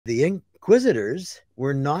The Inquisitors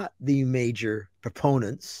were not the major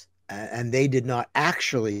proponents, and they did not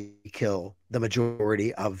actually kill the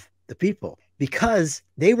majority of the people because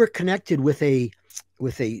they were connected with a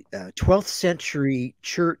 12th century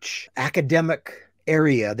church academic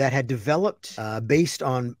area that had developed based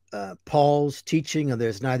on Paul's teaching of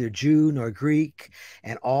there's neither Jew nor Greek,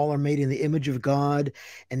 and all are made in the image of God.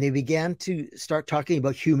 And they began to start talking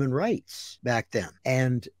about human rights back then.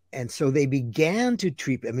 And so they began to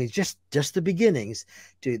treat, I mean, just the beginnings,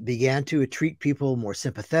 began to treat people more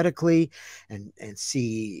sympathetically and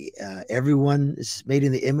see everyone is made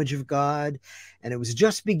in the image of God. And it was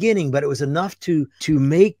just beginning, but it was enough to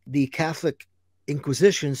make the Catholic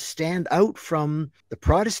Inquisition stand out from the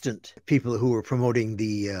Protestant people who were promoting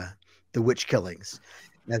the witch killings.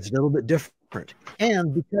 That's a little bit different.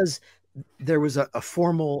 And because there was a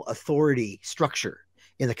formal authority structure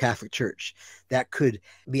in the Catholic Church that could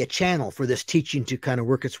be a channel for this teaching to kind of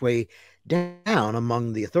work its way down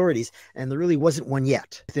among the authorities. And there really wasn't one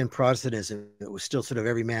yet. Within Protestantism, it was still sort of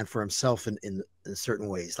every man for himself in certain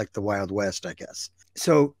ways, like the Wild West, I guess.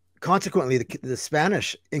 So consequently, the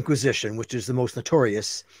Spanish Inquisition, which is the most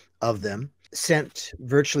notorious of them, sent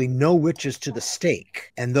virtually no witches to the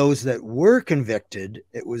stake. And those that were convicted,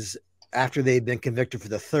 it was after they'd been convicted for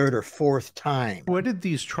the third or fourth time. What did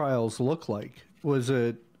these trials look like? Was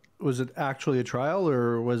it actually a trial,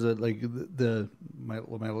 or was it like my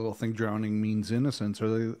little thing, drowning means innocence? Are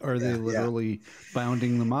they literally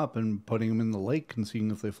bounding them up and putting them in the lake and seeing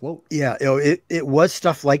if they float? Yeah, it was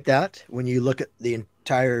stuff like that. When you look at the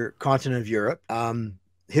entire continent of Europe,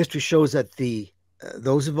 history shows that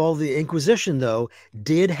those involved in the Inquisition, though,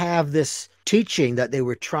 did have this teaching that they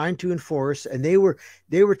were trying to enforce, and they were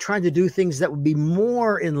trying to do things that would be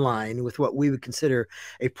more in line with what we would consider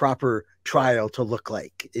a proper trial to look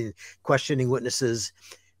like, in questioning witnesses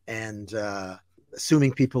and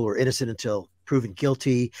assuming people were innocent until proven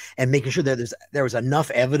guilty, and making sure that there was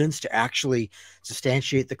enough evidence to actually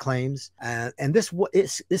substantiate the claims. And this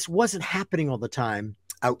wasn't happening all the time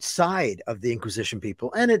outside of the Inquisition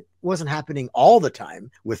people, and it wasn't happening all the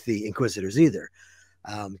time with the Inquisitors either,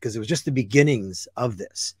 because it was just the beginnings of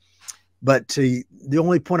this. But the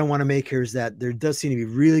only point I want to make here is that there does seem to be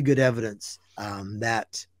really good evidence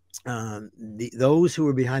that those who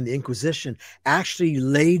were behind the Inquisition actually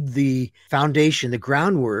laid the foundation, the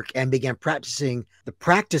groundwork, and began practicing the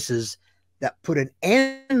practices that put an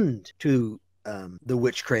end to the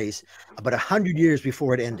witch craze about 100 years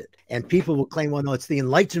before it ended. And people will claim, well, no, it's the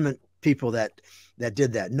Enlightenment people that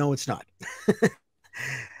did that. No, it's not.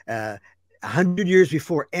 100 years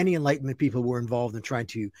before any Enlightenment people were involved in trying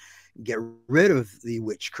to get rid of the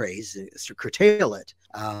witch craze, to curtail it,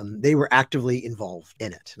 they were actively involved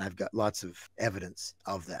in it. And I've got lots of evidence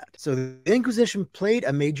of that. So the Inquisition played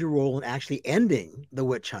a major role in actually ending the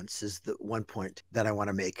witch hunts, is the one point that I want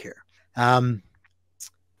to make here.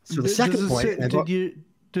 So the second point...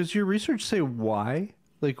 Does your research say why?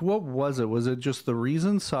 Like, what was it? Was it just the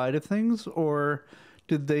reason side of things? Or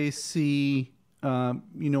did they see,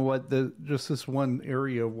 just this one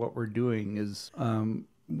area of what we're doing is...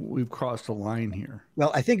 we've crossed a line here?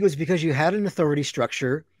 Well, I think it was because you had an authority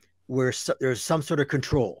structure where there's some sort of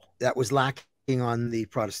control that was lacking on the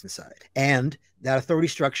Protestant side. And that authority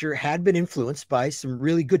structure had been influenced by some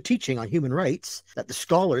really good teaching on human rights that the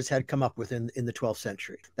scholars had come up with in the 12th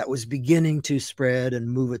century. That was beginning to spread and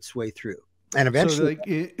move its way through. And eventually, so, like,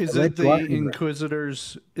 is it the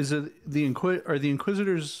Inquisitors? Are the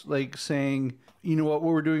Inquisitors like saying, you know what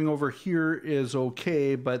we're doing over here is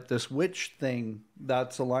okay, but this witch thing,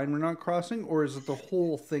 that's a line we're not crossing? Or is it the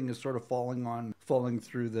whole thing is sort of falling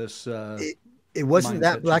through this? It wasn't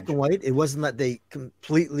that black and white. It wasn't that they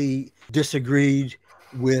completely disagreed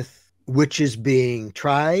with witches being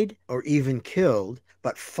tried or even killed,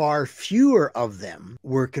 but far fewer of them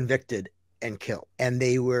were convicted and killed. And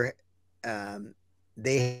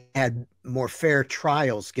they had more fair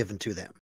trials given to them.